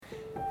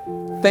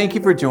Thank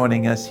you for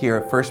joining us here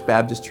at First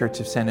Baptist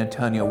Church of San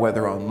Antonio,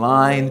 whether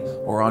online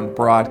or on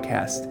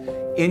broadcast,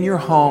 in your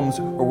homes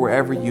or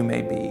wherever you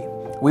may be.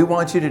 We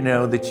want you to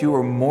know that you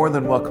are more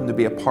than welcome to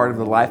be a part of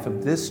the life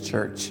of this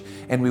church,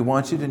 and we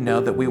want you to know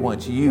that we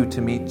want you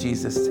to meet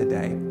Jesus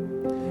today.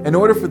 In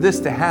order for this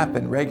to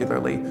happen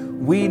regularly,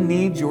 we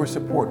need your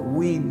support,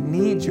 we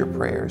need your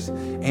prayers,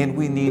 and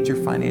we need your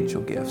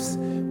financial gifts.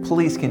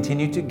 Please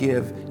continue to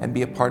give and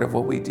be a part of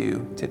what we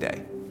do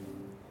today.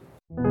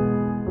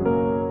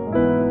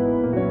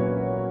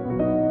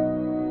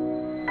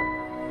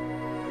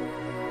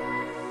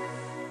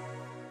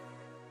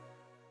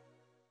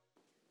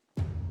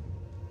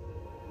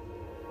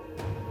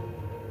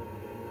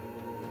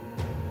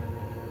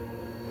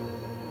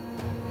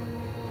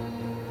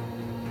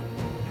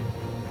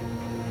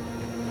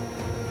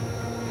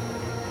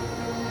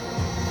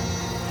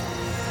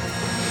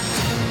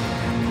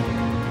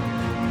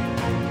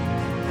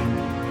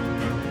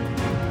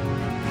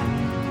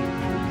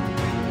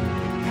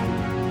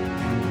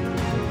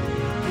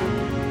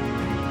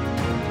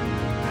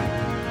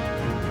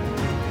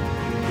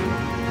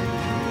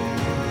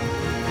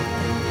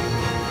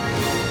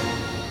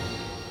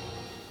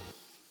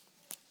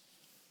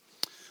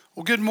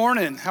 Well, good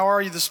morning. How are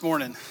you this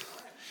morning?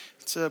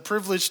 It's a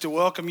privilege to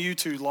welcome you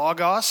to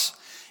LOGOS.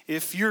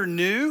 If you're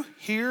new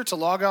here to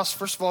LOGOS,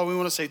 first of all, we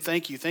want to say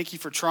thank you. Thank you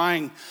for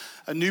trying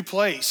a new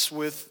place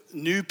with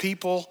new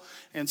people.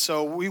 And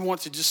so we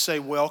want to just say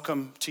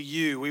welcome to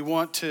you. We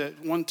want to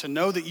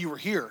know that you are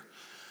here.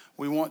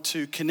 We want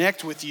to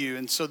connect with you.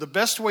 And so the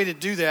best way to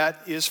do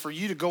that is for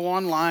you to go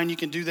online. You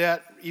can do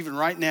that even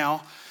right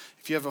now.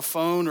 If you have a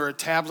phone or a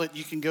tablet,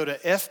 you can go to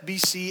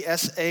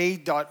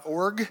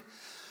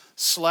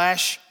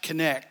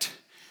fbcsa.org/connect,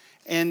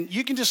 and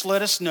you can just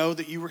let us know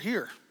that you were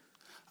here.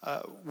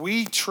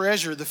 We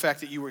treasure the fact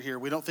that you were here.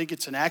 We don't think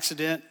it's an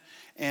accident,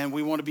 and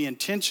we want to be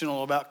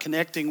intentional about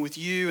connecting with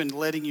you and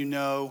letting you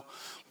know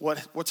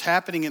what's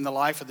happening in the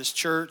life of this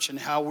church and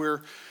how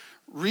we're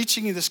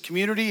reaching this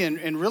community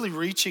and really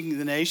reaching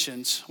the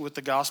nations with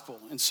the gospel.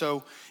 And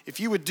so if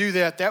you would do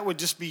that, that would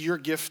just be your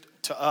gift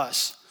to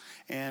us,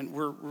 and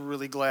we're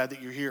really glad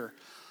that you're here.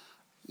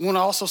 I want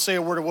to also say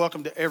a word of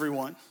welcome to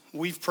everyone.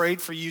 We've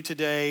prayed for you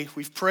today.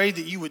 We've prayed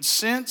that you would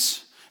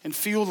sense and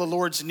feel the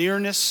Lord's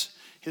nearness,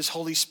 His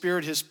Holy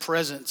Spirit, His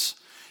presence.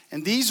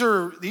 And these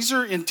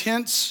are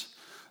intense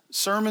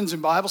sermons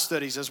and Bible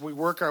studies as we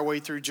work our way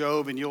through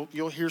Job, and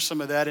you'll hear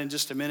some of that in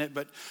just a minute.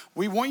 But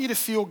we want you to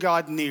feel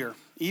God near,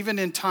 even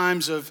in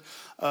times of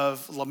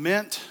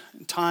lament,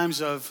 in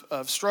times of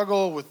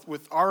struggle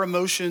with our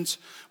emotions.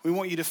 We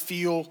want you to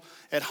feel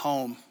at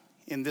home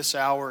in this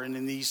hour and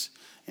in these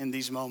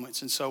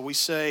moments. And so we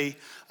say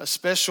a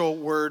special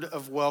word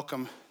of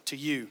welcome to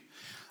you.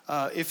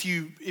 If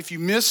you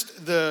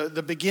missed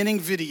the beginning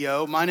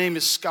video, my name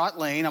is Scott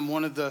Lane. I'm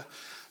one of the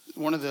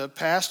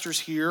pastors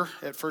here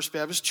at First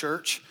Baptist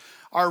Church.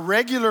 Our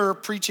regular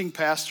preaching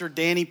pastor,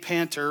 Danny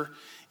Panter,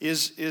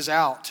 is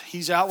out.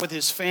 He's out with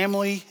his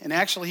family, and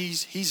actually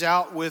he's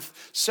out with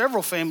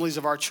several families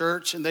of our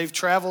church, and they've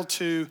traveled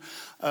to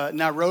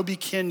Nairobi,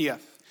 Kenya.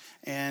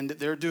 And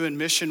they're doing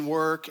mission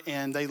work,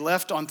 and they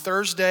left on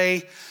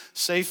Thursday,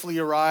 safely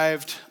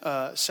arrived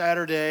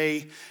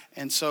Saturday.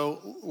 And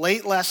so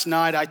late last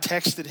night, I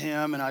texted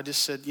him, and I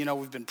just said,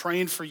 we've been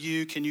praying for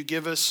you. Can you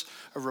give us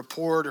a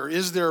report, or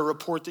is there a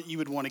report that you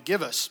would want to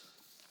give us?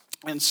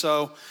 And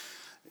so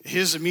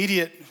his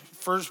immediate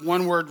first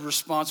one-word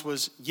response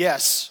was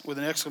yes, with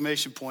an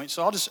exclamation point.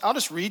 So I'll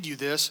just read you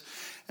this.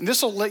 And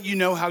this will let you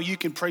know how you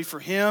can pray for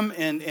him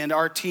and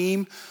our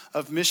team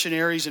of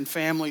missionaries and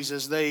families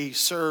as they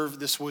serve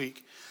this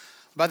week.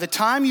 By the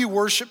time you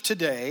worship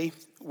today,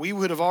 we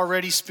would have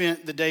already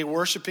spent the day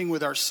worshiping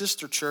with our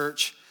sister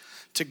church,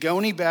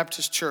 Tagoni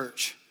Baptist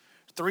Church.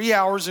 3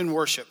 hours in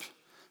worship,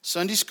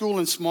 Sunday school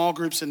and small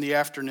groups in the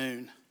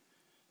afternoon.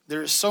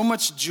 There is so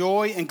much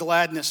joy and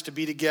gladness to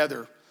be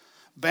together,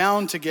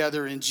 bound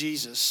together in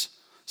Jesus,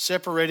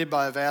 separated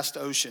by a vast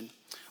ocean.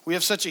 We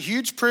have such a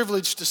huge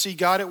privilege to see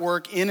God at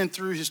work in and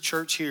through His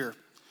church here.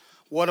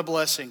 What a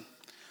blessing.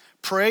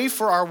 Pray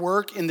for our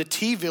work in the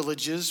Tea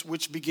Villages,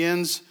 which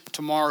begins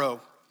tomorrow,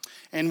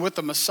 and with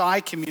the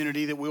Maasai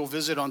community that we'll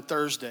visit on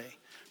Thursday.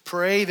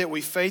 Pray that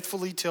we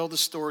faithfully tell the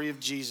story of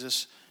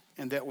Jesus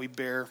and that we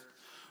bear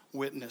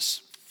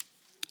witness.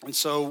 And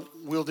so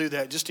we'll do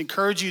that. Just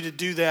encourage you to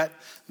do that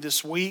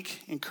this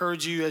week.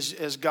 Encourage you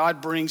as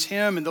God brings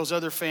him and those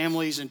other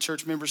families and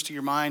church members to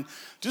your mind.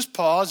 Just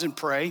pause and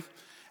pray.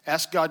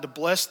 Ask God to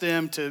bless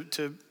them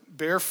to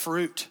bear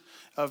fruit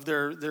of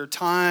their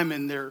time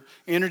and their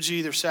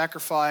energy, their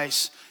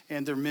sacrifice,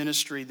 and their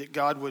ministry, that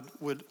God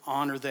would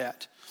honor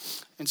that.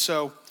 And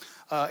so,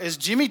 as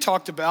Jimmy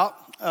talked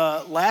about,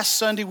 last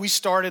Sunday we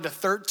started a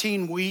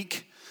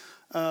 13-week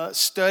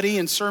study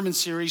and sermon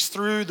series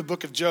through the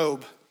book of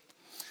Job.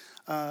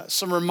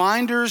 Some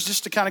reminders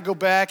just to kind of go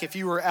back if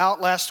you were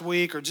out last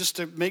week, or just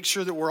to make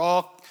sure that we're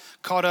all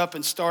caught up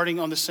and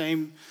starting on the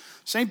same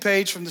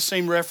page from the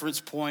same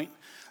reference point.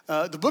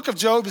 The book of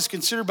Job is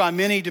considered by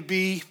many to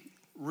be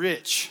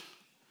rich,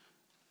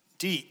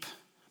 deep,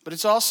 but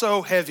it's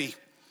also heavy.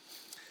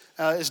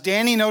 As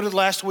Danny noted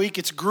last week,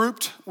 it's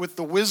grouped with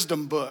the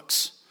wisdom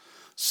books: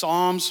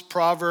 Psalms,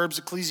 Proverbs,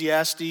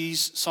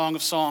 Ecclesiastes, Song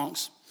of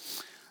Songs.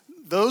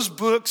 Those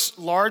books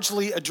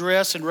largely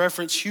address and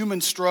reference human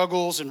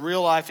struggles and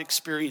real-life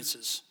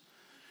experiences.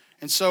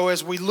 And so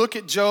as we look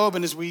at Job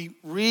and as we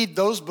read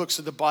those books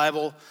of the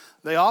Bible,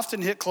 they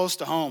often hit close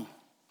to home.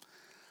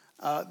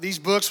 These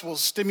books will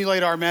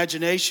stimulate our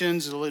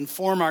imaginations, it'll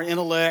inform our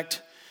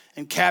intellect,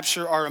 and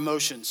capture our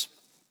emotions.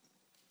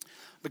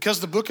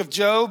 Because the book of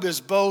Job is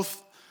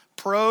both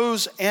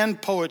prose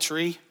and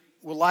poetry,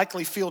 we'll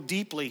likely feel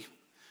deeply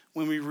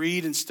when we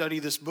read and study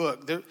this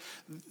book.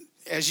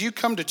 As you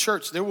come to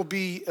church, there will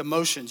be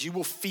emotions. You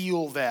will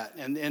feel that.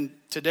 And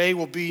today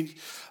will be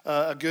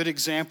a good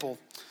example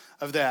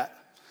of that.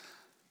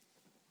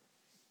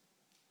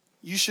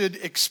 You should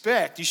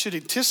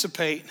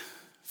anticipate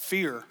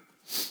fear,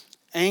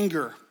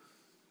 anger,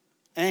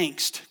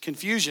 angst,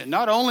 confusion,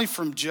 not only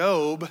from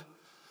Job,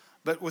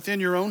 but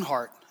within your own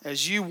heart.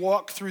 As you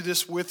walk through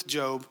this with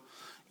Job,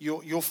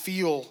 you'll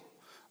feel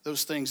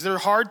those things. There are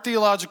hard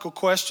theological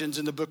questions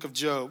in the book of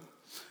Job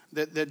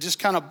that just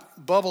kind of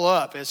bubble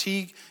up as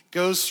he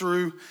goes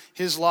through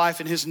his life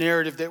and his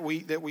narrative that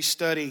we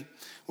study.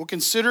 We'll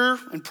consider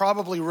and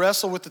probably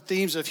wrestle with the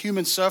themes of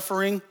human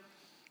suffering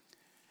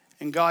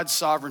and God's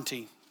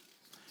sovereignty.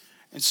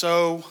 And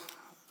so,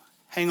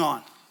 hang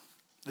on.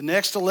 The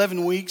next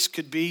 11 weeks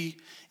could be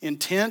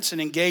intense and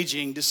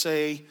engaging, to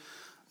say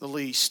the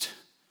least.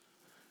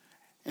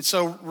 And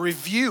so,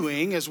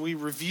 as we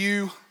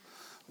review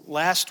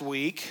last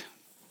week,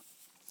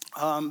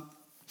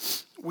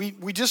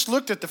 we just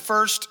looked at the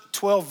first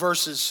 12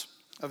 verses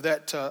of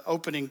that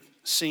opening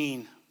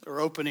scene or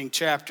opening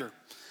chapter.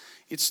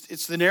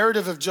 It's the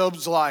narrative of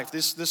Job's life,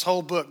 this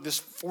whole book, this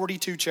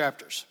 42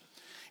 chapters.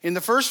 In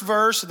the first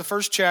verse of the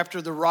first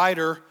chapter, the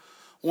writer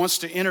wants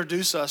to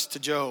introduce us to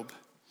Job.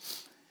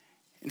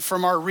 And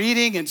from our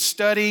reading and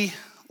study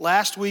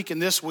last week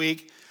and this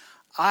week,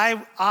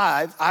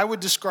 I would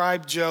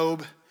describe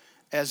Job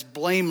as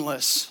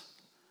blameless,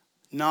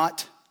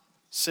 not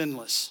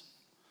sinless.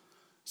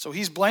 So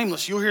he's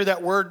blameless. You'll hear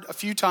that word a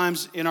few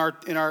times in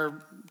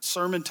our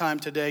sermon time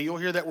today. You'll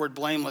hear that word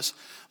blameless.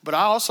 But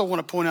I also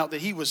want to point out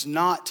that he was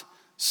not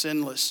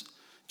sinless.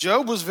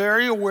 Job was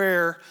very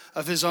aware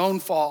of his own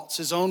faults,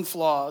 his own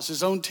flaws,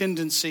 his own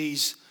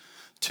tendencies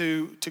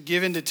to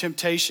give into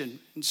temptation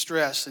and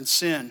stress and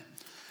sin.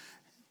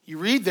 You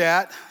read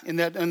that in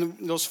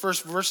those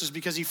first verses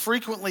because he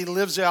frequently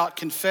lives out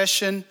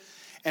confession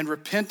and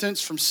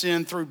repentance from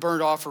sin through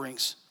burnt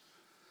offerings.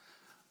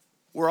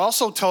 We're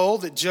also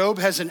told that Job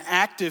has an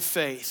active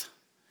faith.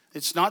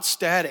 It's not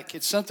static.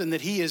 It's something that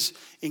he is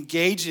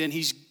engaged in,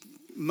 he's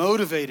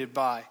motivated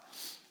by.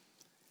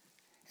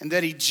 And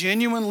that he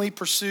genuinely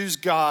pursues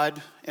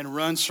God and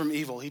runs from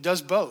evil. He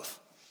does both.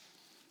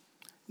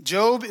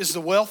 Job is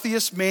the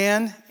wealthiest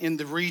man in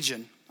the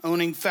region,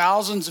 owning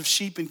thousands of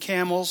sheep and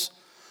camels,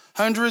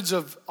 hundreds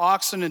of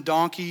oxen and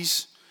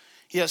donkeys.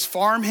 He has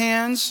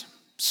farmhands,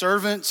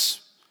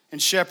 servants,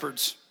 and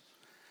shepherds.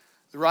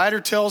 The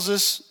writer tells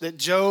us that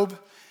Job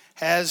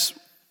has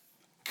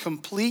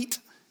complete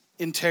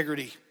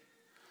integrity.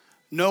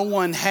 No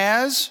one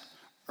has,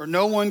 or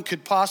no one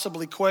could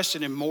possibly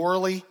question him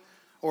morally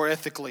or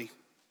ethically.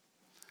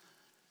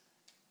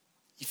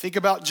 You think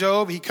about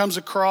Job, he comes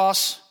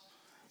across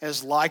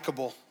as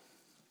likable,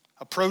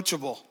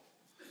 approachable,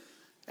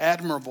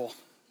 admirable.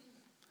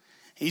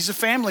 He's a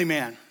family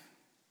man,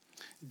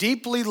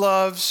 deeply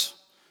loves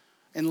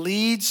and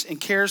leads and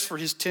cares for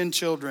his 10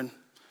 children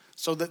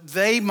so that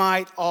they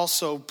might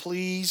also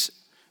please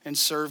and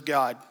serve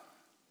God.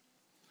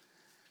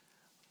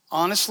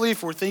 Honestly,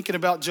 if we're thinking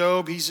about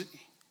Job, he's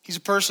a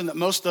person that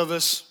most of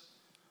us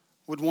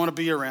would want to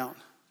be around.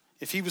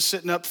 If he was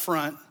sitting up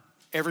front,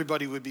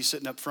 everybody would be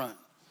sitting up front.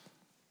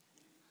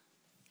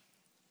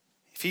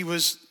 If he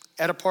was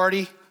at a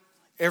party,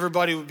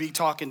 everybody would be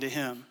talking to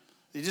him.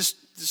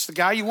 Just the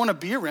guy you want to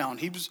be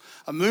around. He was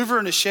a mover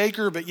and a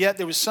shaker, but yet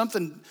there was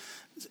something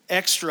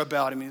extra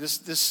about him.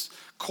 This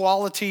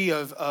quality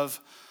of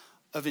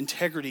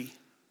integrity,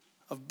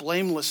 of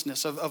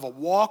blamelessness, of a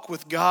walk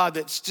with God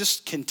that's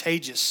just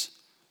contagious.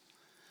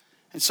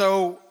 And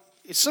so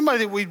it's somebody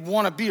that we'd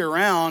want to be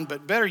around,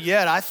 but better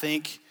yet, I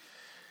think,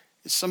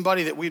 it's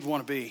somebody that we'd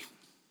want to be.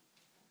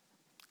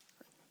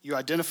 You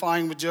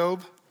identifying with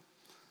Job?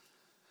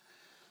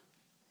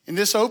 In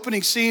this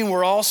opening scene,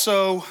 we're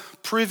also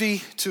privy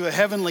to a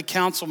heavenly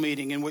council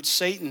meeting in which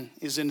Satan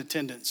is in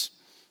attendance.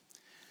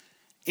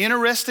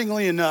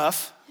 Interestingly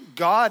enough,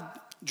 God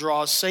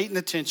draws Satan's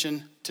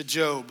attention to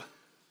Job.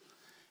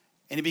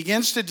 And he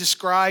begins to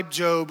describe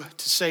Job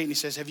to Satan. He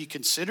says, have you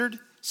considered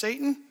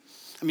Satan?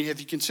 Have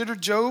you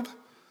considered Job?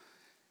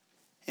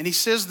 And he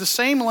says the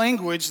same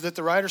language that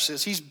the writer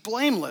says. He's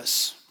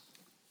blameless.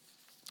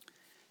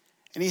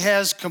 And he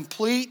has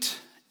complete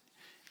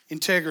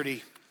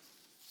integrity.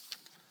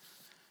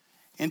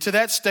 And to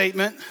that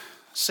statement,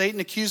 Satan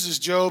accuses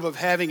Job of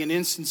having an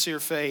insincere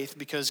faith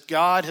because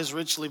God has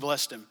richly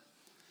blessed him.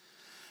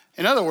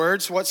 In other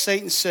words, what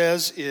Satan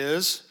says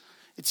is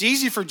It's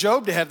easy for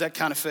Job to have that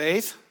kind of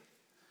faith.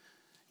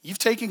 You've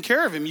taken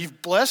care of him.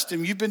 You've blessed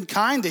him. You've been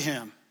kind to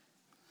him.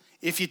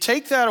 If you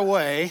take that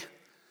away,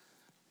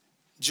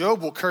 Job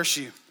will curse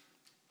you.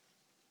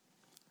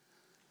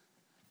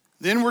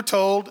 Then we're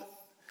told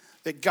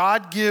that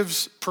God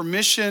gives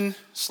permission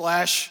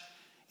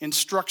 /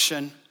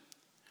 instruction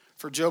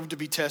for Job to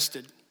be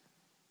tested.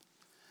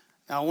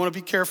 Now, I want to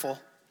be careful.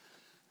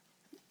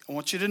 I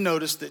want you to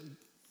notice that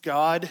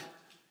God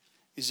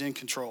is in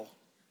control.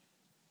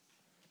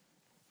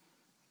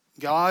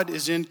 God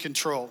is in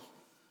control.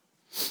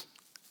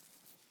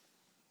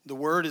 The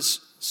word is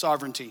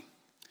sovereignty.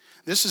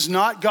 This is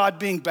not God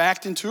being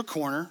backed into a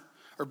corner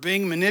or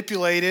being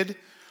manipulated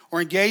or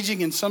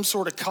engaging in some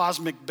sort of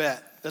cosmic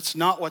bet. That's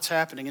not what's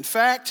happening. In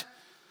fact,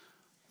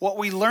 what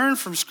we learn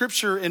from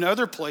Scripture in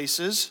other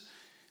places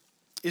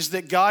is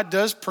that God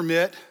does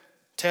permit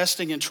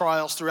testing and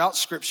trials throughout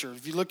Scripture.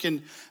 If you look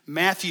in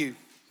Matthew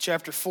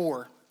chapter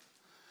 4,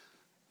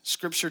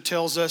 Scripture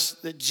tells us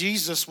that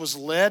Jesus was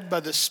led by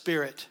the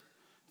Spirit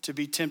to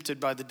be tempted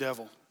by the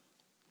devil.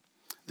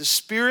 The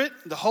Spirit,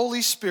 the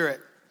Holy Spirit,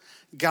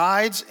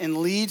 guides and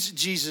leads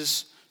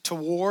Jesus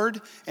toward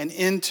and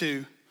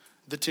into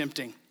the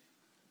tempting.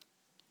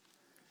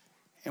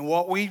 And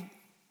what we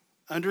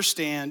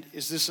understand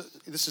is this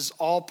is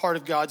all part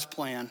of God's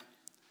plan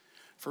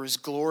for his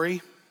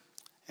glory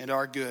and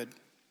our good.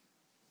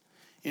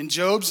 In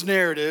Job's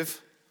narrative,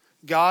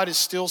 God is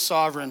still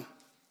sovereign.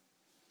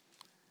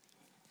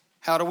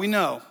 How do we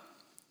know?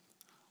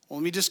 Well,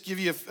 let me just give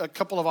you a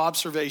couple of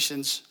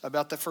observations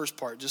about the first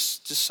part,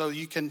 just so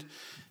you can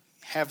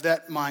have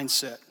that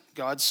mindset,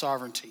 God's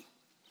sovereignty.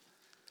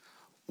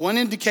 One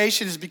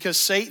indication is because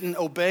Satan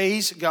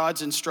obeys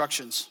God's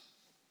instructions.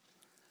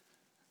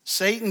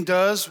 Satan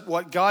does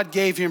what God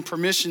gave him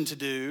permission to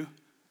do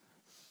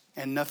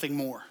and nothing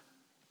more.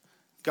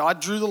 God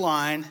drew the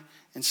line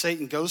and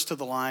Satan goes to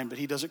the line, but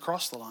he doesn't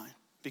cross the line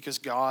because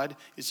God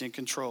is in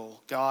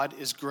control. God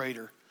is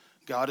greater.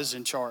 God is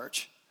in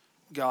charge.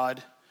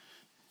 God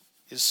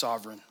is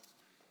sovereign.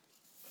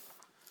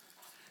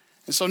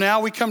 And so now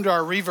we come to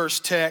our reverse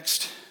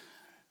text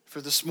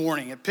for this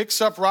morning. It picks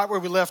up right where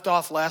we left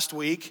off last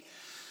week.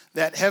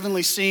 That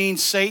heavenly scene,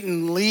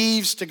 Satan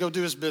leaves to go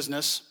do his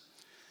business.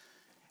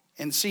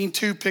 And scene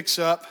 2 picks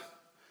up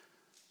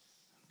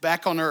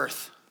back on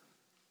earth.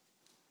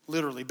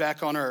 Literally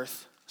back on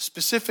earth.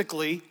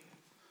 Specifically,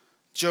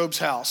 Job's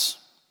house.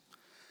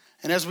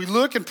 And as we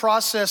look and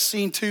process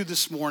scene 2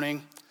 this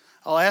morning,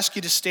 I'll ask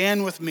you to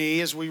stand with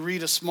me as we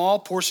read a small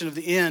portion of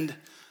the end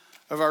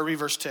of our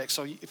reverse text.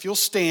 So if you'll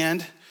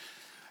stand,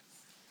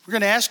 we're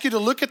going to ask you to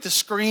look at the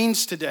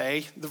screens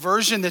today. The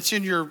version that's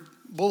in your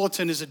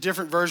bulletin is a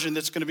different version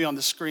that's going to be on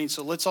the screen.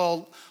 So let's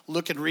all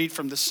look and read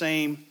from the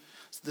same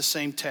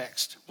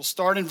text. We'll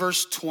start in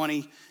verse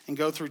 20 and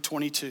go through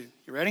 22.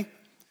 You ready?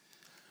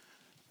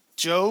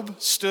 Job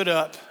stood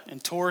up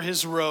and tore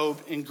his robe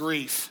in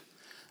grief.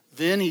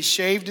 Then he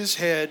shaved his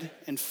head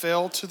and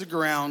fell to the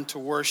ground to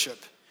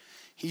worship.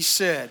 He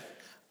said,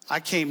 I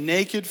came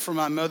naked from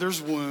my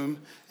mother's womb,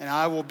 and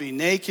I will be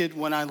naked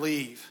when I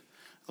leave.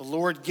 The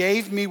Lord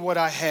gave me what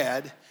I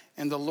had,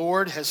 and the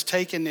Lord has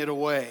taken it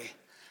away.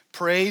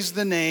 Praise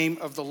the name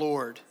of the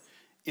Lord.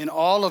 In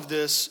all of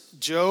this,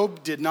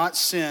 Job did not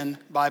sin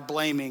by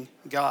blaming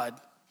God.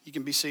 You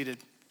can be seated.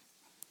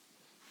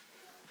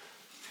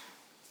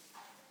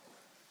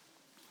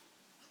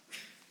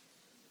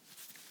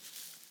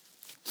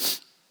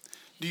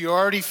 Do you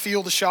already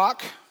feel the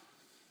shock?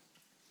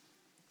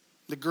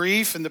 The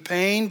grief and the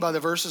pain by the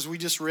verses we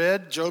just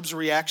read, Job's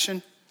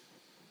reaction?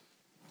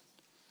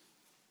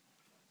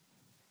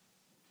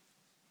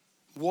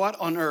 What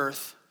on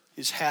earth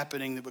is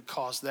happening that would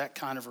cause that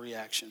kind of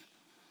reaction?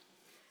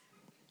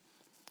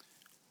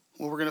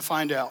 Well, we're going to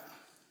find out.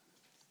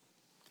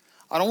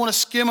 I don't want to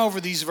skim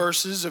over these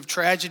verses of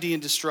tragedy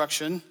and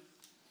destruction.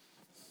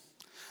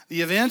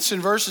 The events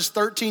in verses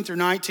 13 through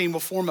 19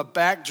 will form a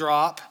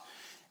backdrop,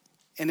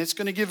 and it's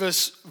going to give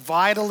us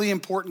vitally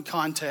important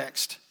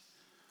context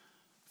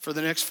for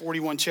the next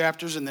 41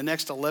 chapters and the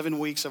next 11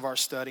 weeks of our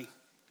study.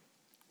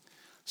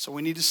 So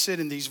we need to sit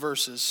in these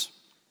verses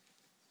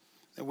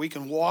that we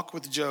can walk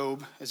with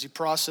Job as he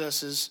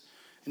processes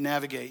and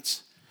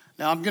navigates.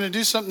 Now, I'm going to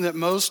do something that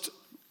most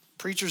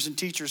preachers and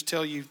teachers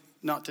tell you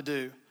not to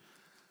do.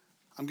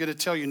 I'm going to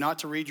tell you not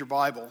to read your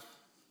Bible,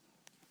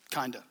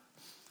 kind of.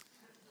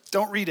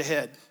 Don't read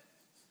ahead.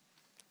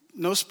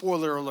 No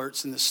spoiler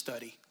alerts in this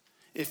study.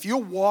 If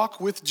you'll walk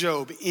with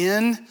Job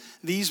in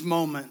these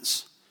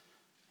moments,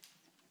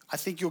 I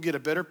think you'll get a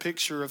better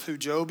picture of who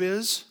Job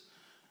is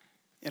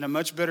and a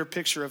much better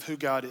picture of who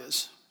God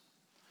is.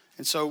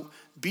 And so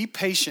be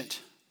patient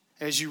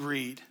as you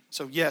read.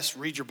 So yes,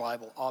 read your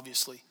Bible,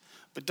 obviously,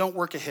 but don't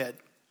work ahead.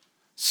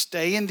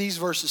 Stay in these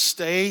verses.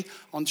 Stay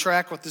on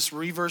track with this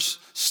reverse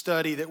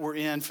study that we're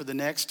in for the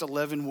next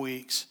 11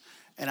 weeks.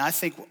 And I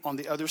think on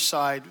the other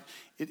side,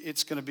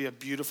 it's going to be a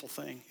beautiful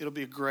thing. It'll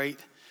be a great,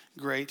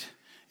 great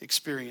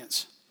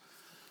experience.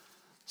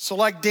 So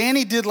like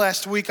Danny did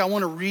last week, I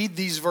want to read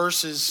these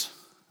verses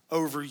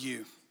over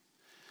you.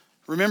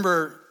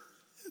 Remember,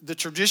 the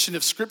tradition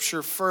of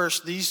Scripture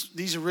first,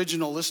 these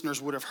original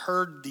listeners would have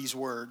heard these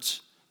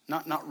words,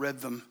 not read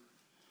them.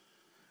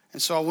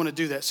 And so I want to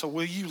do that. So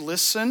will you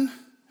listen?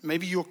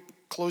 Maybe you'll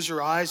close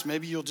your eyes.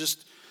 Maybe you'll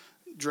just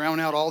drown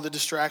out all the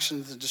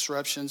distractions and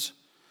disruptions.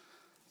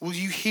 Will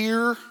you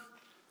hear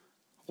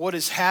what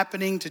is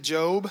happening to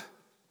Job?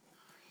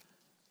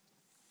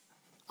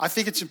 I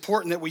think it's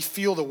important that we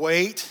feel the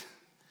weight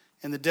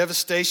and the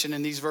devastation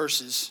in these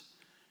verses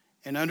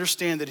and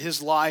understand that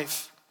his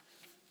life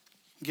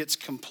gets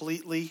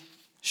completely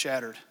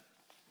shattered.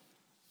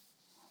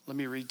 Let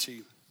me read to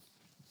you.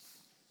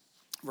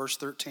 Verse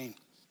 13.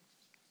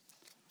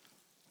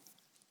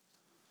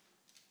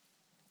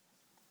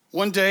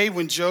 One day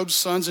when Job's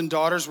sons and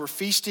daughters were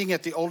feasting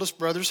at the oldest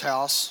brother's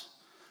house,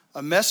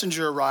 a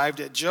messenger arrived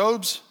at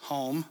Job's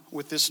home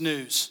with this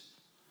news.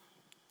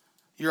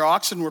 Your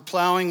oxen were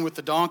plowing with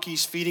the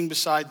donkeys feeding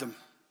beside them.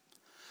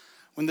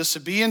 When the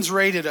Sabaeans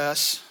raided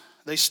us,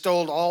 they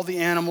stole all the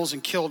animals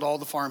and killed all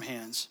the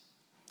farmhands.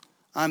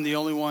 I'm the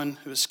only one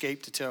who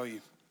escaped to tell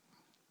you.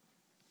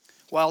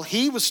 While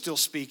he was still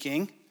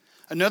speaking,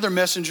 another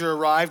messenger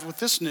arrived with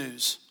this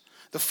news.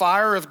 The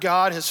fire of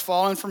God has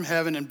fallen from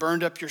heaven and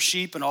burned up your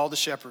sheep and all the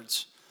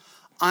shepherds.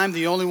 I'm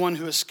the only one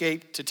who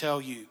escaped to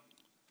tell you.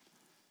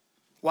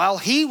 While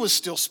he was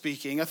still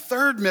speaking, a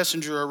third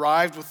messenger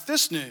arrived with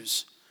this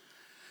news.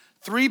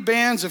 3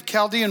 bands of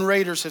Chaldean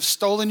raiders have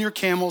stolen your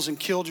camels and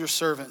killed your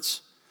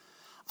servants.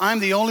 I'm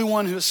the only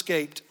one who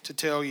escaped to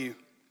tell you.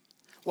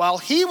 While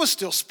he was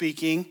still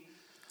speaking,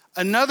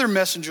 another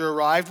messenger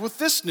arrived with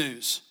this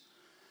news.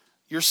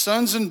 Your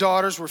sons and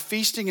daughters were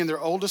feasting in their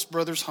oldest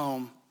brother's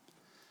home.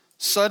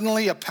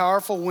 Suddenly, a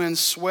powerful wind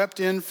swept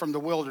in from the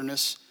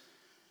wilderness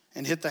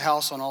and hit the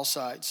house on all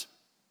sides.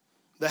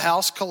 The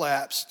house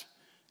collapsed,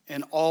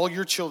 and all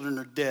your children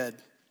are dead.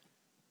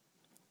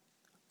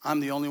 I'm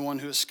the only one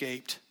who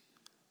escaped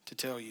to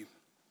tell you.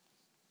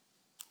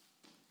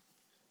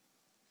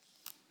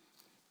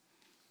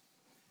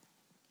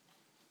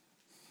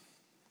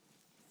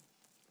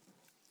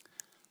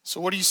 So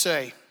what do you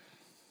say?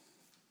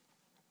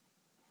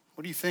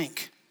 What do you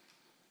think?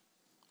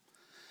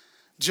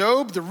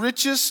 Job, the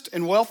richest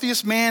and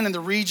wealthiest man in the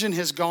region,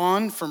 has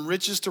gone from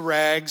riches to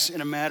rags in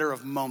a matter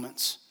of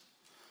moments.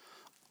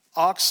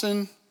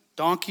 Oxen,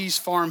 donkeys,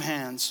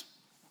 farmhands,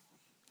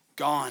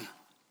 gone.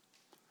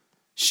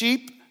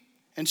 Sheep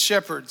and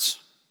shepherds,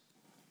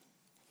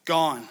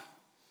 gone.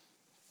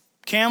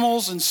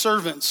 Camels and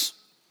servants,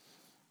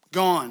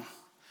 gone.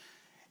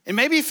 And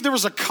maybe if there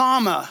was a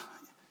comma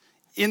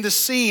in the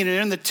scene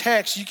and in the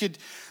text, you could,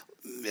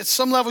 at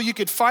some level, you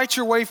could fight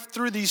your way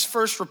through these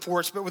first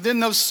reports, but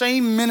within those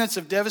same minutes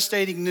of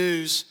devastating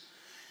news,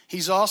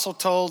 he's also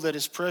told that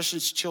his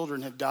precious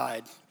children have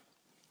died,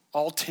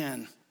 all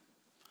 10.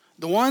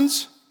 The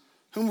ones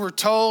whom we're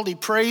told he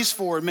prays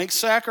for and makes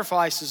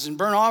sacrifices and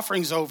burnt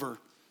offerings over,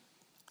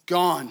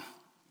 gone.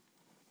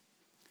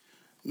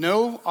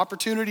 No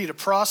opportunity to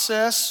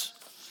process,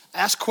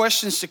 ask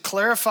questions to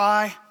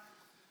clarify,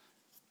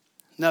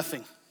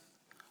 nothing.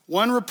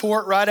 One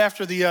report right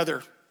after the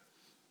other.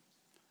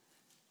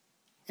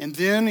 And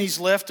then he's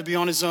left to be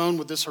on his own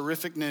with this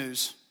horrific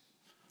news.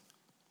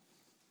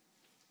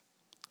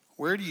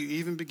 Where do you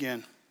even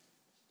begin?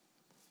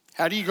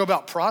 How do you go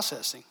about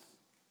processing?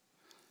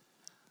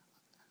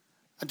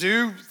 I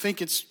do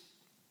think it's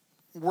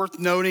worth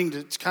noting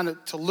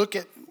to look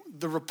at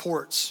the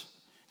reports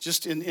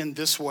just in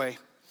this way.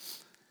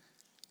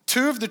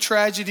 2 of the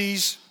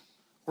tragedies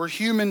were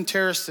human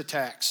terrorist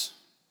attacks.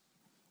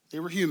 They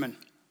were human.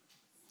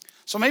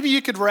 So maybe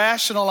you could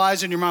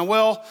rationalize in your mind,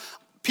 well,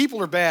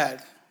 people are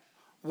bad.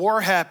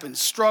 War happens,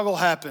 struggle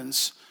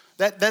happens.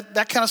 That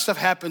kind of stuff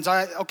happens.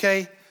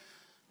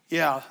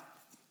 Yeah.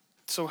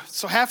 So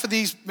half of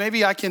these,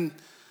 maybe I can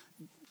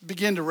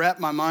begin to wrap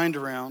my mind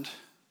around.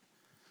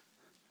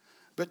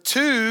 But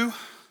 2,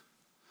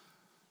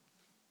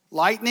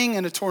 lightning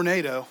and a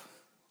tornado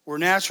were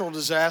natural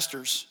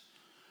disasters.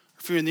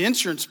 If you're in the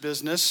insurance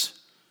business,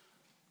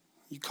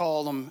 you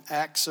call them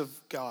acts of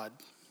God.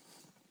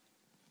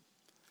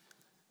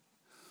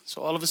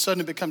 So all of a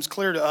sudden it becomes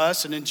clear to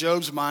us, and in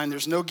Job's mind,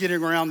 there's no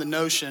getting around the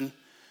notion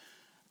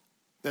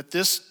that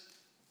this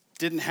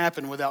didn't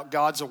happen without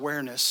God's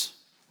awareness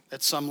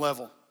at some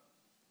level.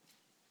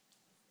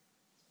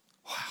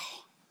 Wow.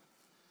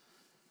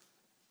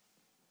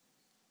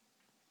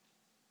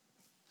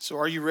 So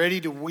are you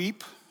ready to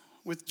weep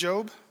with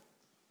Job?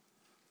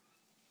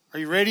 Are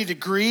you ready to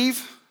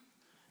grieve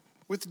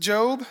with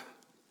Job?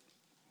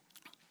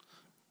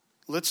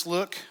 Let's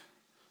look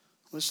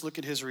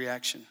at his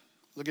reaction.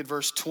 Look at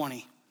verse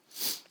 20.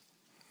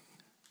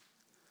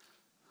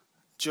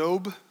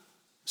 Job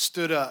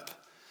stood up.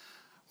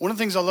 One of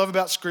the things I love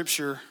about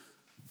Scripture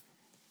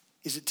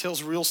is it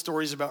tells real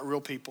stories about real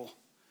people.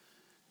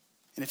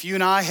 And if you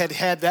and I had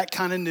had that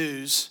kind of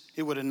news,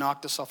 it would have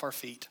knocked us off our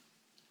feet.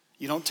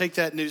 You don't take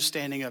that news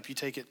standing up. You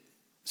take it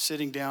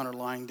sitting down or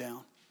lying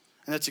down.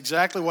 And that's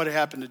exactly what had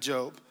happened to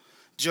Job.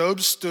 Job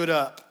stood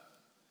up.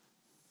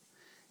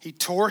 He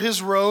tore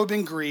his robe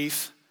in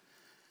grief.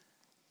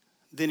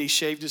 Then he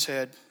shaved his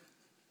head.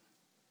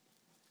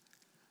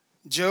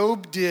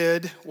 Job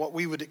did what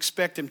we would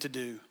expect him to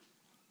do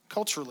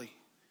culturally.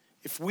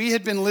 If we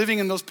had been living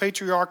in that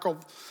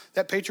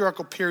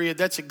patriarchal period,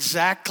 that's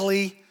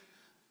exactly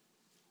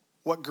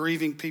what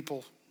grieving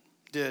people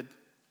did.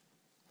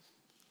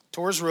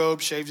 Tore his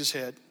robe, shaved his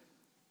head.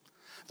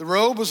 The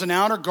robe was an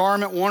outer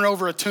garment worn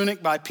over a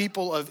tunic by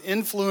people of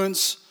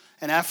influence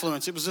and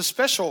affluence. It was a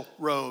special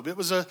robe. It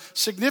was a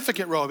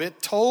significant robe.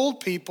 It told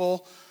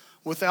people,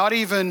 without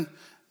even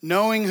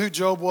knowing who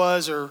Job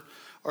was or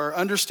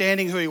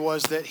understanding who he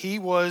was, that he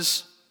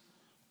was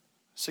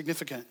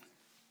significant.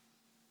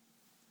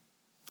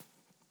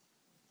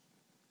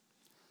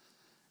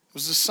 It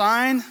was a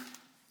sign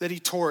that he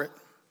tore it.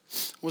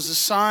 It was a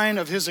sign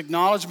of his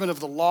acknowledgement of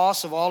the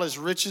loss of all his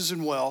riches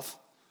and wealth,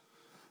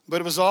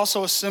 but it was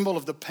also a symbol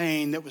of the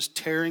pain that was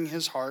tearing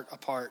his heart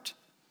apart.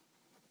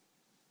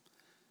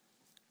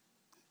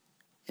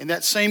 In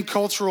that same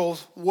cultural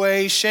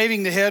way,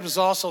 shaving the head was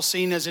also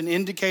seen as an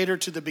indicator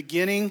to the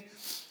beginning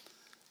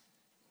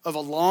of a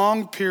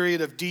long period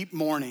of deep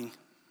mourning,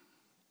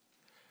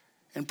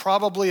 and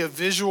probably a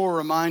visual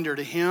reminder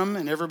to him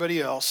and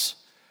everybody else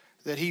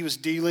that he was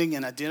dealing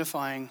and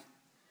identifying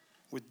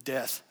with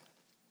death,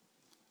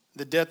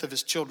 the death of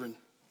his children.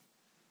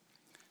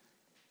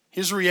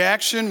 His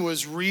reaction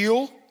was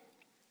real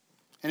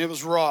and it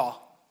was raw.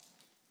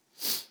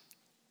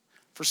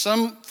 For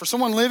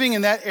someone living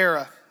in that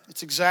era,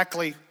 it's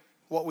exactly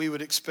what we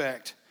would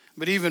expect.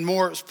 But even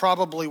more, it's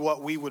probably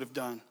what we would have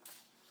done.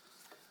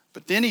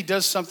 But then he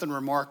does something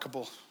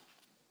remarkable.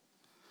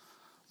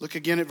 Look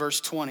again at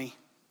verse 20.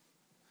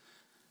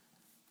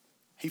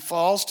 He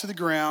falls to the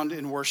ground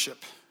in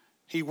worship.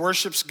 He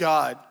worships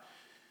God.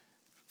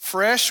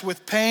 Fresh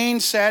with pain,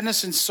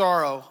 sadness, and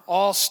sorrow,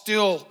 all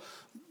still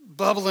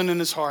bubbling in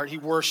his heart, he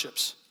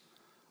worships.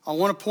 I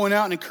want to point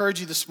out and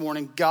encourage you this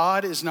morning,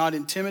 God is not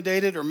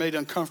intimidated or made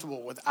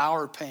uncomfortable with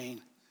our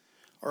pain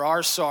or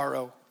our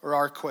sorrow or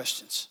our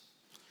questions.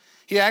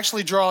 He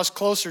actually draws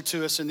closer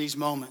to us in these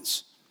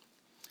moments.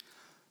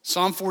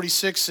 Psalm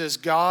 46 says,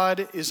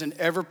 God is an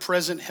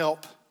ever-present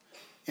help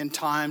in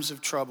times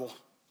of trouble.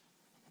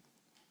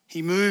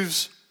 He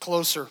moves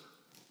closer.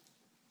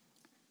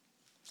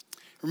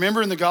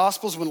 Remember in the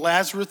Gospels when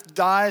Lazarus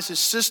dies, his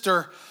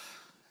sister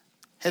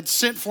had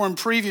sent for him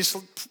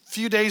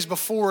few days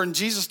before, and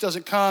Jesus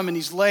doesn't come, and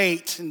he's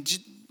late, and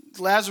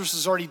Lazarus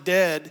is already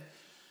dead.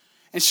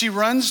 And she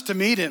runs to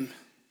meet him,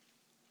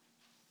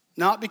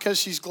 not because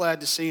she's glad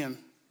to see him,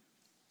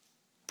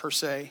 per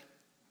se.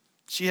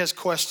 She has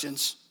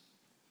questions.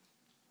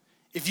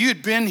 If you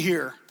had been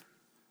here,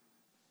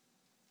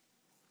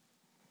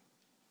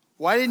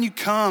 why didn't you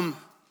come?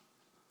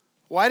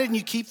 Why didn't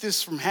you keep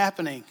this from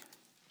happening?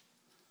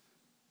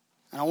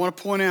 And I want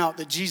to point out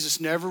that Jesus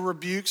never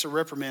rebukes or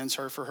reprimands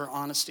her for her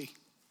honesty,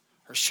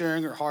 her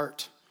sharing her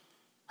heart,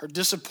 her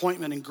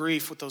disappointment and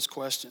grief with those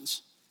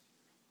questions.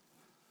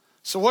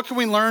 So what can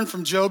we learn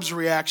from Job's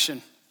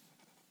reaction?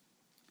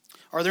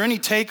 Are there any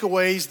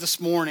takeaways this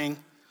morning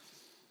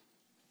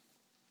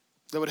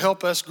that would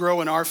help us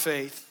grow in our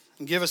faith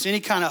and give us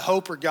any kind of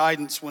hope or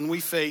guidance when we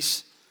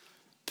face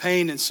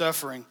pain and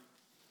suffering?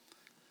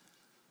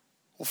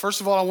 Well,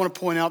 first of all, I want to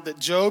point out that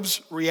Job's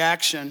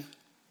reaction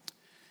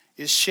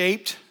is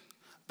shaped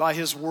by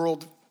his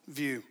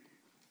worldview.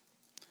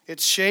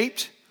 It's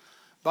shaped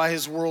by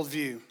his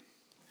worldview.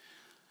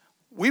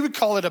 We would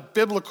call it a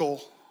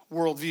biblical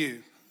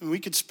worldview. And we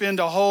could spend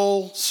a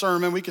whole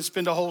sermon, we could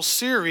spend a whole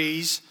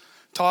series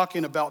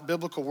talking about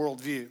biblical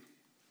worldview.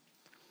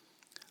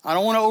 I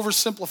don't want to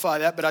oversimplify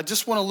that, but I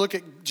just want to look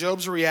at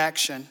Job's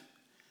reaction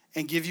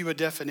and give you a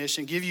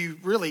definition, give you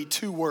really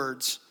two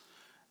words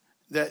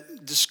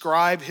that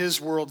describe his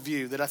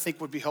worldview that I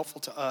think would be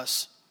helpful to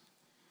us.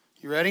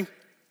 You ready?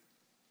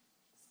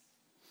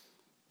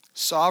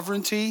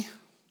 Sovereignty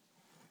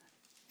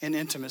and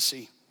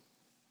intimacy.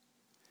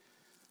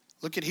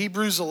 Look at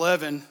Hebrews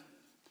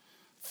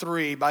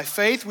 11:3. By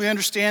faith we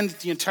understand that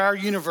the entire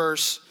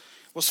universe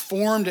was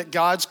formed at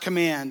God's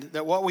command,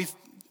 that what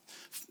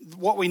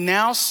we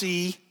now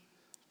see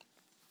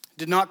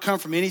did not come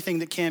from anything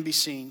that can be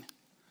seen.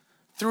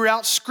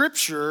 Throughout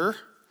Scripture,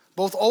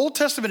 both Old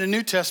Testament and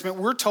New Testament,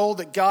 we're told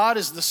that God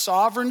is the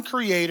sovereign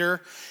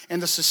creator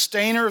and the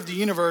sustainer of the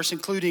universe,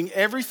 including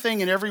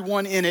everything and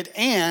everyone in it,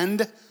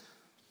 and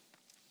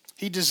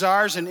he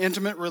desires an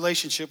intimate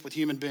relationship with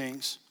human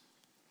beings.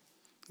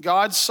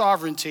 God's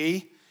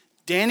sovereignty,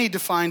 Danny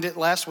defined it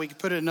last week,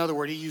 put it another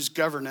word, he used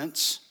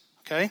governance,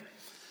 okay,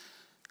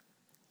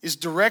 is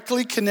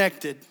directly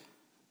connected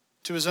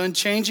to his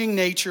unchanging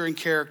nature and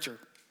character.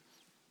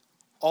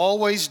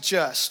 Always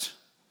just,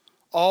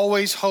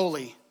 always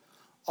holy,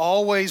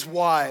 always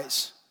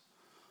wise,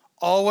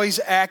 always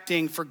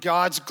acting for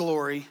God's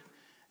glory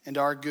and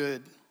our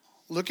good.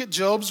 Look at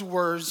Job's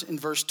words in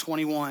verse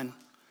 21.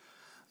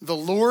 The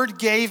Lord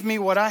gave me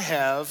what I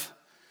have,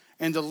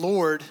 and the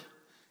Lord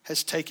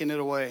has taken it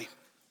away.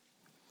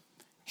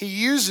 He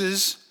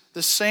uses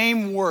the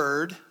same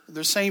word,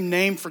 the same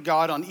name for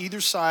God on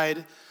either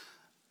side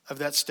of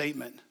that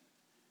statement.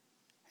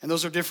 And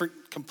those are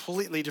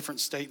completely different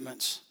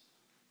statements.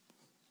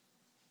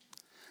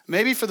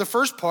 Maybe for the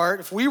first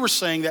part, if we were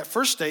saying that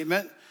first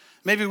statement,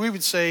 maybe we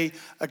would say,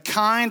 a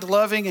kind,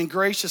 loving, and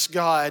gracious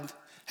God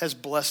has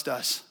blessed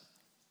us.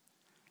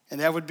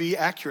 And that would be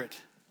accurate,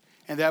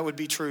 and that would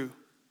be true.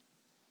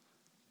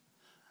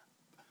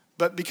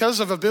 But because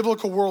of a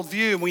biblical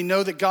worldview, we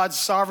know that God's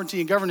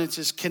sovereignty and governance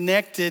is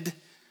connected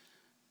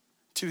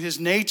to his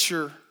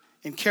nature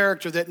and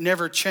character that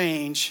never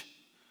change.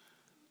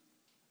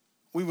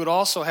 We would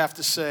also have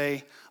to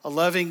say, a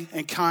loving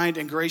and kind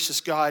and gracious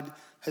God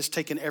has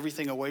taken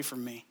everything away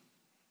from me.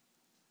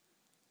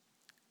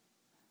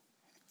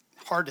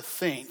 Hard to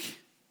think,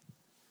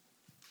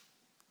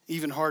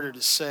 even harder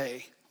to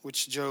say,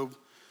 which Job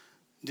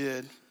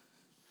did.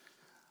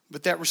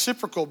 But that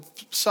reciprocal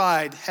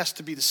side has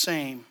to be the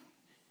same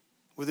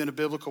within a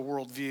biblical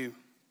worldview.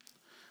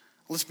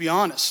 Let's be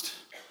honest.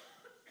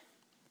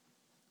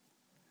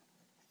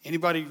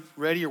 Anybody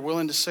ready or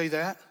willing to say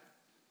that?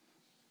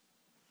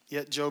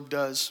 Yet Job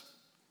does.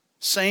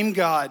 Same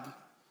God,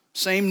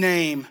 same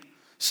name,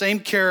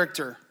 same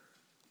character,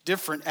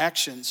 different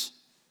actions.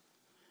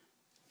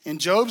 In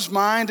Job's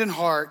mind and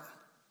heart,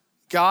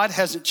 God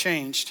hasn't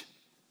changed.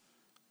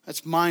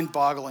 That's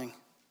mind-boggling.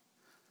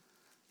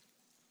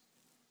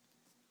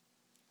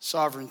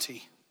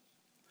 Sovereignty.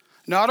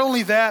 Not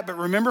only that, but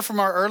remember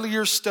from our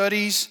earlier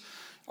studies,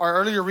 our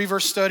earlier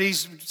reverse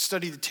studies, we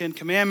studied the Ten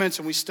Commandments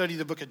and we studied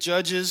the book of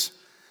Judges.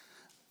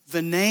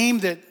 The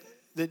name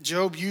that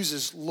Job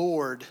uses,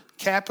 Lord,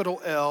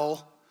 capital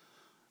L,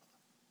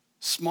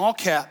 small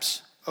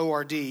caps,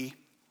 O-R-D,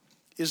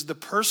 is the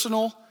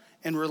personal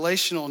and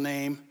relational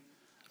name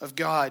of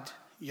God,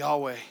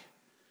 Yahweh.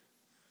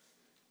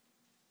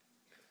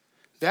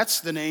 That's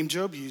the name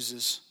Job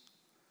uses.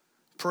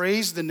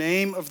 Praise the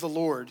name of the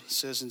Lord, he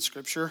says in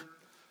Scripture.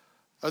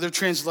 Other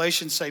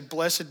translations say,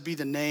 blessed be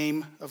the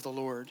name of the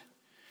Lord.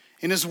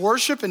 In his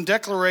worship and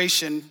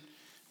declaration,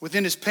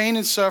 within his pain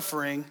and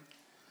suffering,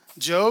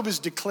 Job is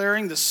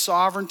declaring the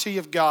sovereignty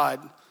of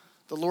God.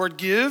 The Lord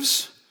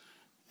gives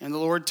and the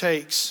Lord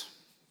takes.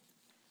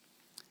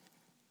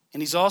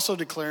 And he's also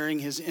declaring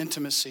his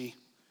intimacy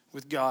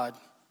with God,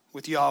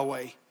 with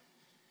Yahweh.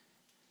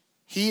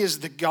 He is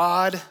the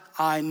God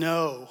I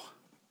know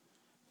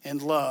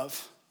and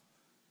love.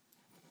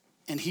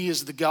 And he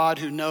is the God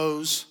who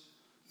knows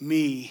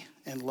me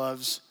and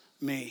loves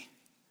me.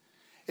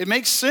 It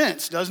makes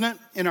sense, doesn't it,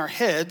 in our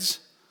heads?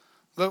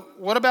 But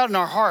what about in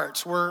our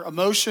hearts, where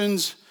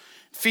emotions,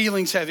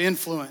 feelings have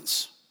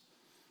influence?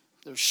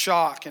 There's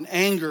shock and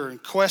anger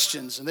and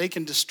questions, and they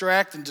can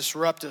distract and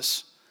disrupt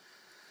us.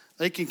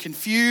 They can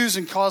confuse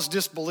and cause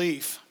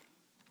disbelief.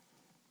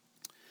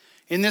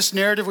 In this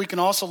narrative, we can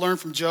also learn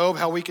from Job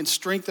how we can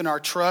strengthen our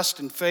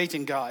trust and faith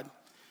in God,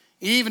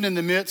 even in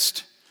the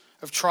midst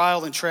of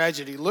trial and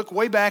tragedy. Look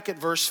way back at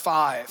verse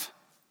 5.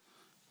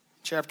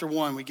 Chapter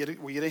 1, we get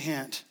a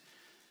hint. It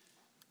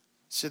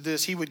said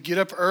this, he would get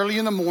up early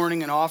in the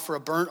morning and offer a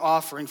burnt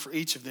offering for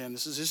each of them.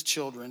 This is his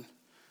children.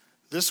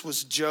 This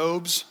was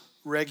Job's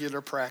regular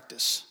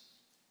practice.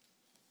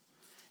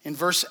 In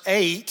verse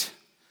 8,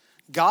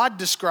 God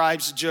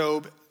describes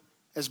Job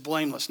as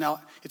blameless.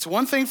 Now, it's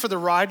one thing for the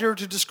writer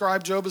to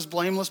describe Job as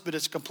blameless, but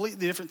it's a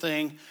completely different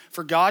thing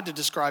for God to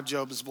describe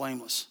Job as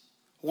blameless.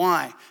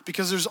 Why?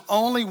 Because there's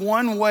only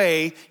one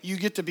way you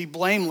get to be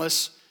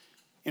blameless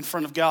in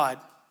front of God.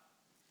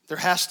 There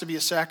has to be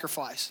a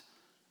sacrifice.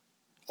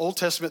 Old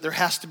Testament, there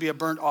has to be a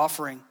burnt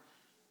offering.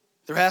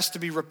 There has to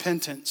be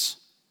repentance.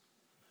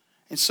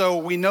 And so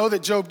we know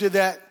that Job did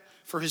that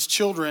for his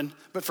children,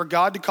 but for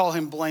God to call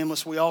him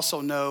blameless, we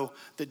also know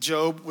that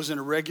Job was in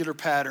a regular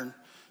pattern,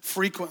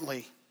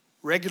 frequently,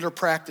 regular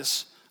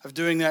practice of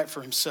doing that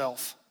for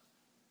himself.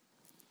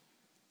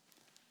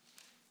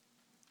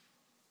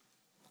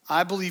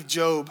 I believe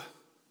Job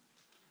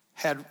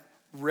had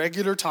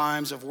regular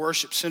times of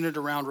worship centered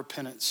around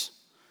repentance,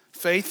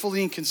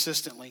 faithfully and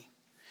consistently.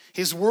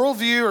 His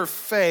worldview or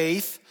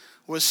faith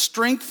was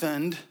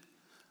strengthened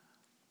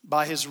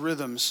by his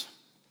rhythms,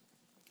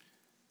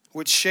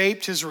 which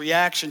shaped his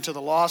reaction to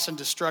the loss and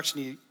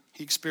destruction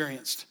he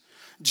experienced.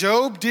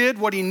 Job did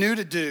what he knew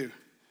to do,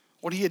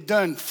 what he had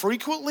done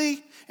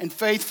frequently and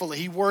faithfully.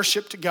 He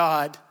worshiped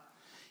God.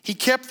 He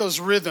kept those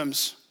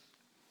rhythms.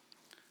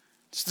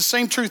 It's the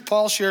same truth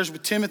Paul shares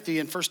with Timothy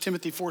in 1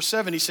 Timothy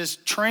 4:7. He says,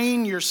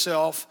 train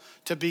yourself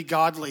to be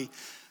godly.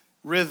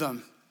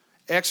 Rhythm,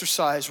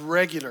 exercise,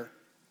 regular.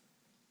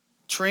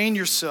 Train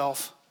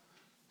yourself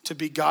to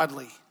be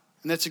godly.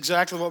 And that's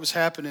exactly what was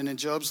happening in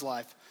Job's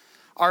life.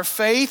 Our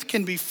faith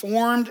can be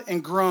formed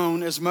and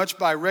grown as much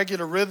by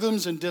regular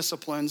rhythms and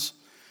disciplines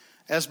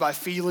as by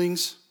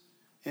feelings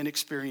and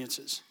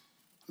experiences.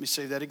 Let me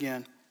say that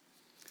again.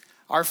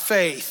 Our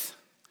faith,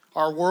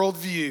 our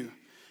worldview,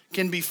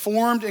 can be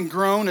formed and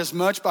grown as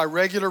much by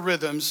regular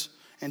rhythms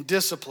and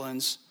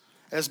disciplines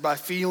as by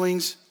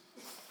feelings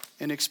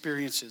and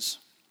experiences.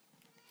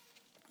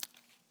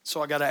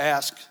 So I got to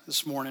ask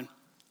this morning,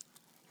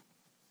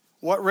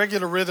 what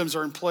regular rhythms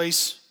are in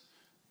place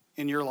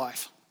in your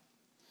life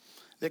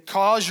that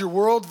cause your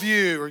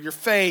worldview or your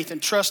faith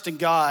and trust in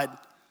God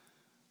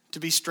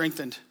to be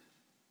strengthened?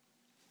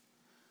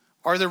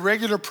 Are there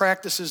regular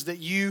practices that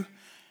you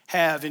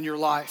have in your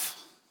life,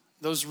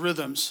 those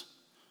rhythms,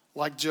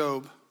 like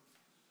Job,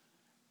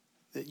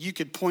 that you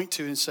could point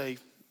to and say,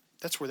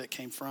 that's where that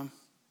came from.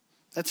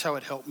 That's how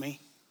it helped me.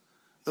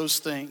 Those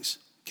things.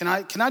 Can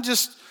I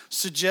just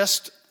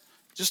suggest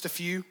just a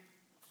few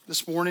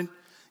this morning?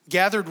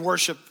 Gathered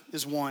worship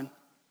is one.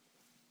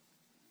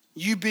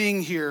 You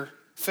being here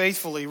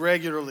faithfully,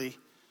 regularly,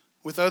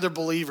 with other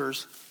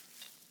believers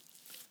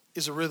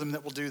is a rhythm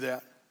that will do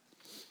that.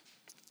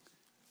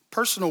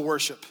 Personal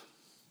worship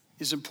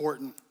is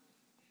important.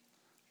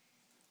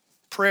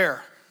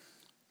 Prayer.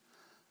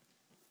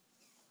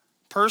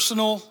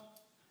 Personal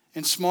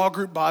and small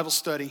group Bible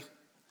study,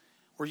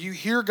 where you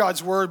hear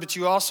God's word, but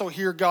you also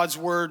hear God's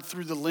word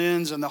through the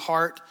lens and the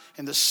heart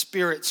and the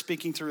Spirit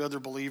speaking through other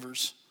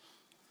believers.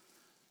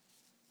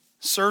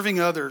 Serving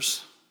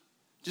others,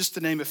 just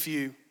to name a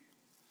few.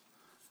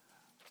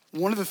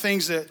 One of the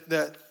things that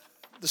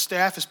the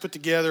staff has put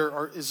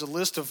together is a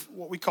list of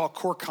what we call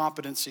core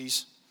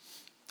competencies.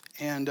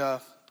 And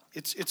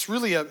it's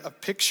really a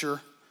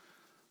picture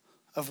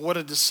of what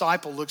a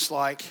disciple looks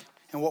like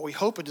and what we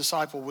hope a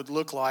disciple would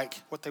look like,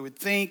 what they would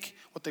think,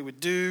 what they would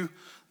do,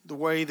 the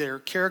way their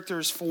character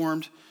is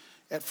formed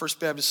at First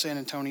Baptist San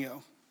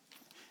Antonio.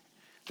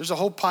 There's a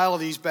whole pile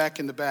of these back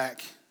in the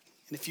back.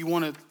 And if you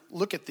want to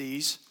look at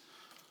these,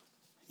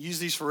 use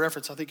these for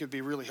reference, I think it would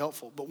be really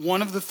helpful. But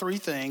one of the three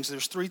things,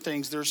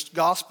 there's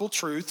gospel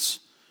truths,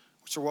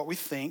 which are what we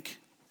think,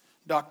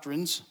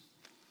 doctrines.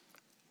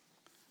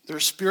 There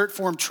are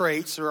spirit-formed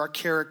traits, they're our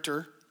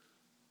character,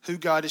 who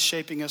God is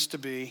shaping us to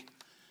be.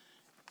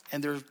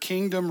 And there are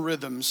kingdom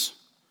rhythms.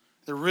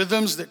 The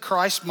rhythms that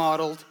Christ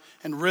modeled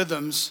and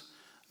rhythms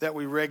that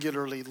we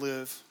regularly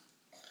live.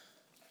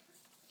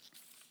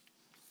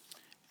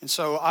 And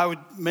so I would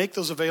make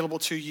those available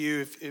to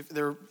you if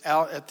they're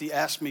out at the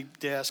Ask Me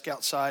desk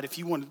outside. If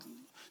you wanted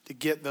to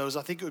get those,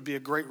 I think it would be a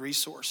great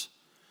resource,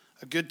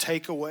 a good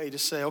takeaway to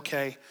say,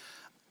 okay,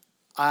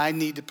 I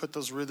need to put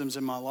those rhythms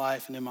in my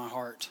life and in my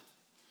heart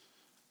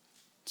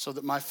so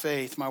that my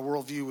faith, my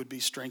worldview would be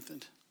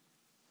strengthened.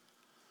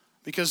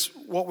 Because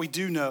what we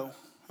do know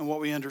and what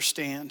we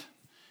understand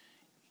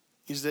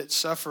is that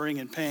suffering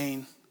and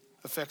pain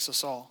affects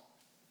us all.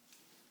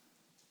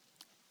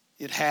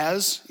 It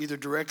has, either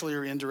directly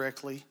or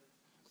indirectly,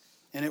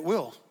 and it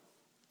will,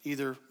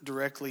 either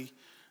directly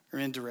or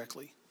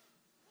indirectly.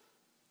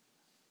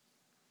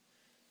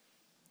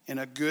 And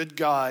a good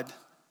God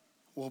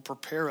will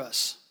prepare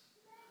us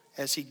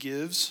as he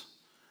gives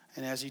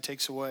and as he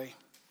takes away.